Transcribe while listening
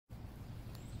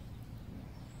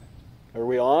Are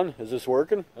we on? Is this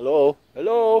working? Hello?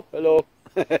 Hello? Hello?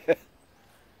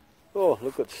 Oh,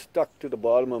 look what's stuck to the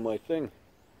bottom of my thing.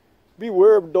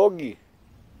 Beware of doggy.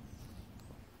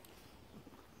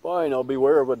 Fine, I'll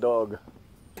beware of a dog.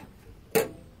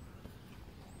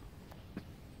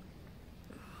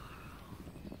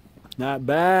 Not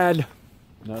bad.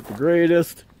 Not the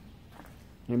greatest.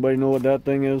 Anybody know what that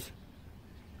thing is?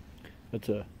 That's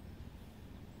a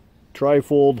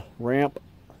trifold ramp.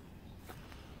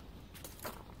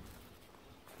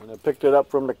 When I picked it up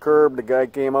from the curb, the guy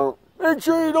came out. Make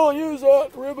sure you don't use that.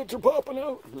 Rivets are popping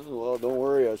out. Well, don't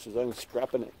worry. I says I'm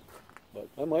scrapping it, but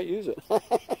I might use it.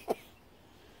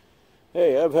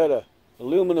 Hey, I've had a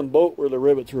aluminum boat where the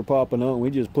rivets were popping out, and we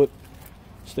just put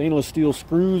stainless steel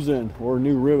screws in or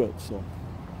new rivets.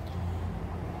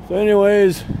 So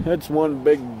anyways, that's one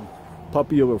big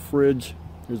puppy of a fridge.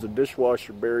 There's a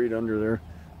dishwasher buried under there.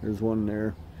 There's one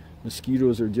there.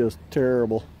 Mosquitoes are just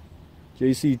terrible.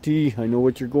 JCT, I know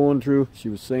what you're going through. She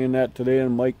was saying that today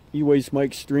on Mike E-Waste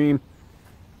Mike's stream.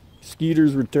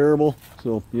 Skeeters were terrible.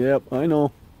 So, yep, I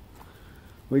know.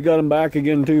 We got them back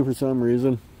again too for some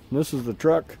reason. This is the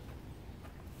truck.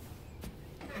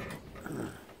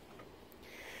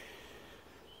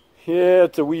 Yeah,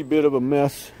 it's a wee bit of a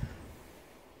mess.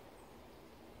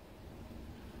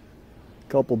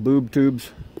 Couple boob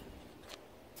tubes.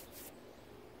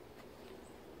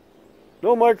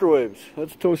 No microwaves.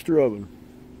 That's a toaster oven.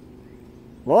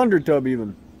 Laundry tub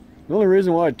even. The only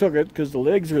reason why I took it because the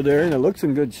legs are there and it looks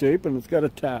in good shape and it's got a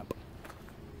tap.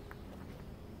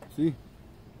 See?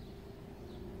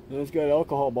 And it's got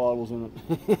alcohol bottles in it.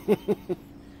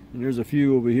 And there's a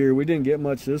few over here. We didn't get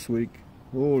much this week.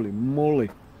 Holy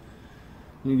moly.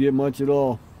 Didn't get much at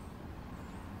all.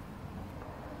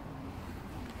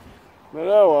 But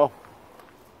oh well.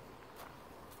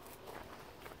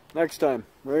 Next time,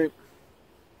 right?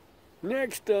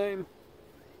 Next time.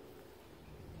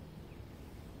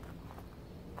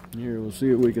 Here, we'll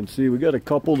see what we can see. We got a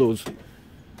couple of those.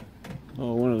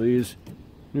 Oh, one of these.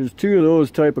 There's two of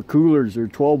those type of coolers. They're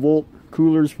 12-volt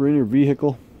coolers for in your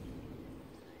vehicle.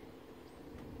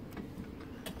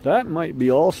 That might be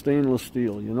all stainless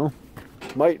steel, you know?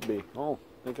 Might be. Oh,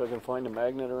 think I can find a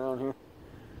magnet around here?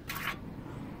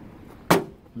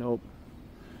 Nope.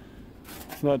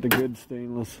 It's not the good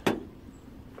stainless.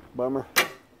 Bummer.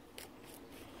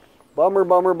 Bummer,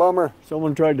 bummer, bummer.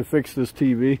 Someone tried to fix this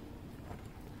TV.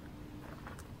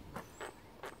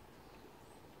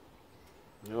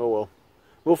 Oh well.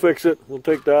 We'll fix it. We'll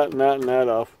take that and that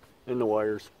off. And the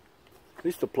wires. At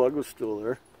least the plug was still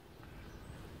there.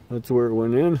 That's where it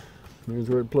went in. There's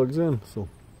where it plugs in. So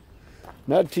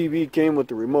that TV came with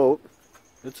the remote.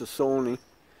 It's a Sony.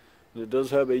 And it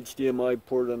does have HDMI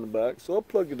port on the back. So I'll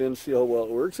plug it in, see how well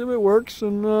it works. If it works,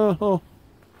 then I'll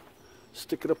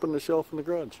stick it up on the shelf in the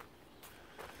garage.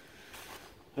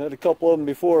 I had a couple of them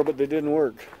before, but they didn't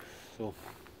work. So,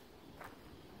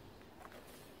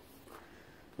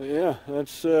 but yeah,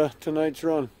 that's tonight's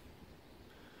run.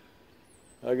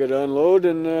 I got to unload,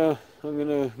 and I'm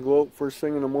gonna go out first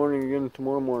thing in the morning again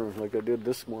tomorrow morning, like I did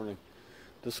this morning.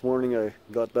 This morning I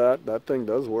got that. That thing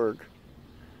does work.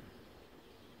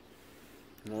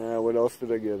 What else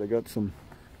did I get? I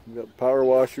got power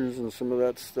washers and some of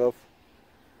that stuff.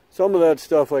 Some of that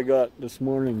stuff I got this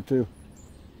morning too.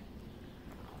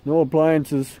 No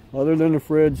appliances other than the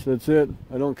fridge. That's it.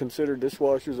 I don't consider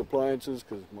dishwashers appliances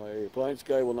because my appliance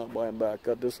guy will not buy them back.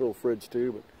 Got this little fridge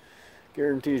too, but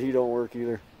guaranteed he don't work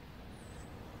either.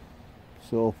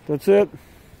 So that's it.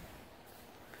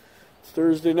 It's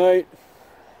Thursday night.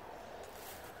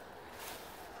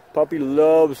 Puppy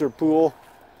loves her pool.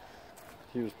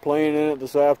 She was playing in it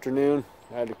this afternoon.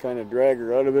 I had to kind of drag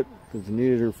her out of it because I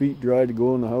needed her feet dry to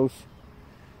go in the house.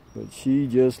 But she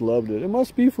just loved it. It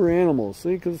must be for animals,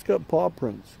 see, because it's got paw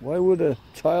prints. Why would a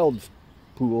child's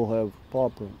pool have paw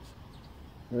prints?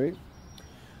 Right?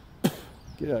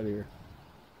 Get out of here.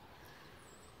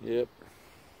 Yep.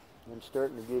 I'm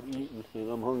starting to get eaten and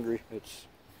I'm hungry. It's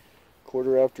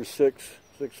 6:15,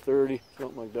 6:30,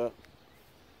 something like that.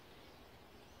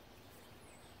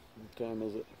 What time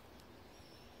is it?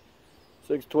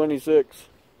 6:26.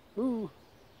 Woo.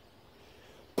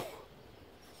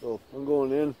 So I'm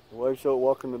going in. The wife's out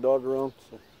walking the dog around,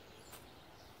 so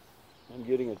I'm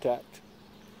getting attacked.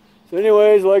 So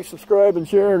anyways, like, subscribe, and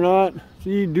share or not.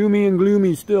 See, doomy and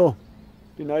gloomy still.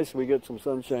 Be nice if we get some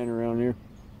sunshine around here.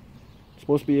 It's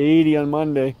supposed to be 80 on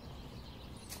Monday.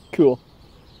 Cool.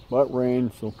 But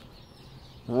rain, so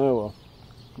oh well.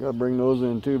 Gotta bring those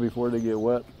in too before they get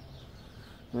wet.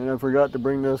 And I forgot to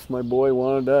bring this. My boy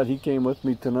wanted that. He came with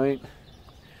me tonight.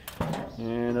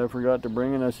 And I forgot to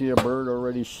bring it. I see a bird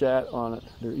already shat on it.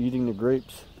 They're eating the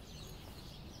grapes.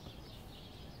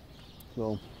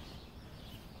 So,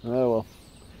 well,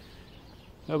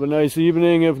 have a nice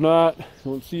evening. If not,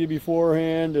 won't see you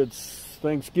beforehand. It's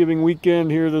Thanksgiving weekend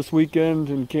here this weekend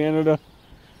in Canada.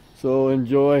 So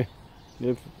enjoy,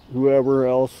 if whoever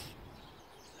else.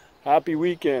 Happy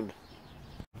weekend.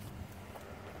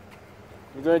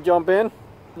 You gonna jump in?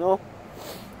 No?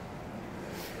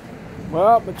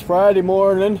 Well, it's Friday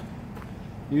morning.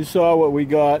 You saw what we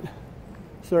got.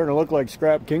 Starting to look like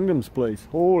Scrap Kingdom's place.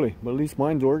 Holy, but at least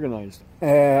mine's organized.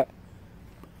 There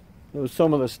was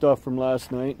some of the stuff from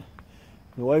last night.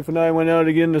 The wife and I went out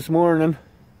again this morning.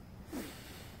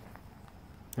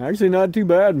 Actually not too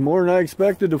bad, more than I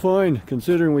expected to find,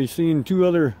 considering we've seen 2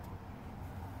 other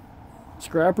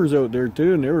scrappers out there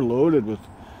too, and they were loaded with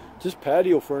just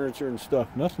patio furniture and stuff,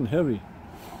 nothing heavy.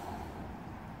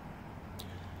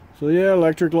 So yeah,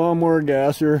 electric lawnmower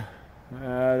gasser.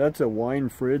 That's a wine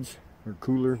fridge or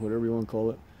cooler, whatever you want to call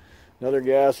it. Another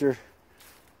gasser.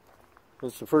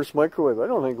 That's the first microwave. I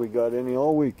don't think we got any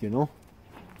all week, you know.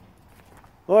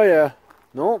 Oh yeah,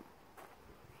 nope.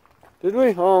 Did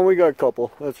we? Oh, we got a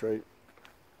couple. That's right.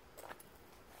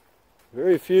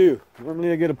 Very few.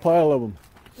 Normally I get a pile of them.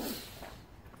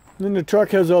 And then the truck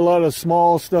has a lot of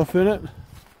small stuff in it.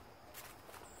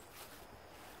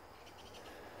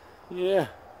 Yeah.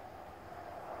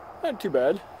 Not too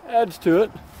bad. Adds to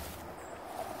it.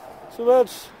 So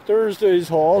that's Thursday's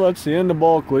haul. That's the end of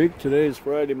bulk week. Today's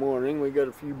Friday morning. We got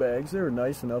a few bags. They were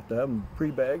nice enough to have them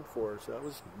pre-bagged for us. That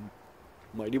was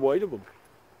mighty white of them.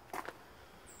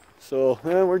 So,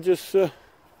 yeah, we're just running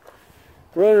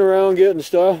around getting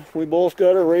stuff. We both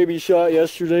got our rabies shot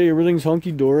yesterday. Everything's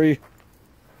hunky-dory.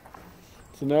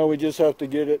 So now we just have to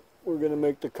get it. We're going to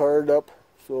make the card up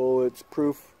so it's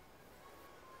proof.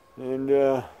 And,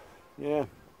 yeah.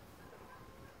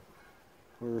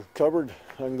 We're covered.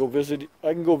 I can go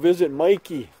visit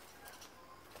Mikey.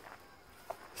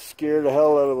 Scare the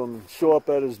hell out of him and show up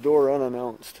at his door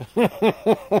unannounced.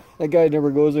 That guy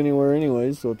never goes anywhere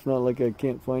anyways, so it's not like I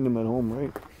can't find him at home,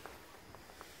 right?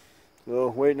 So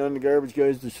waiting on the garbage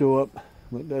guys to show up,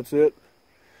 but that's it.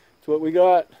 That's what we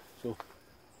got. So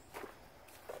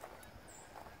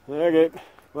okay,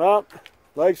 well,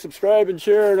 like, subscribe, and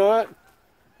share or not.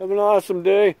 Have an awesome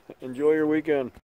day. Enjoy your weekend.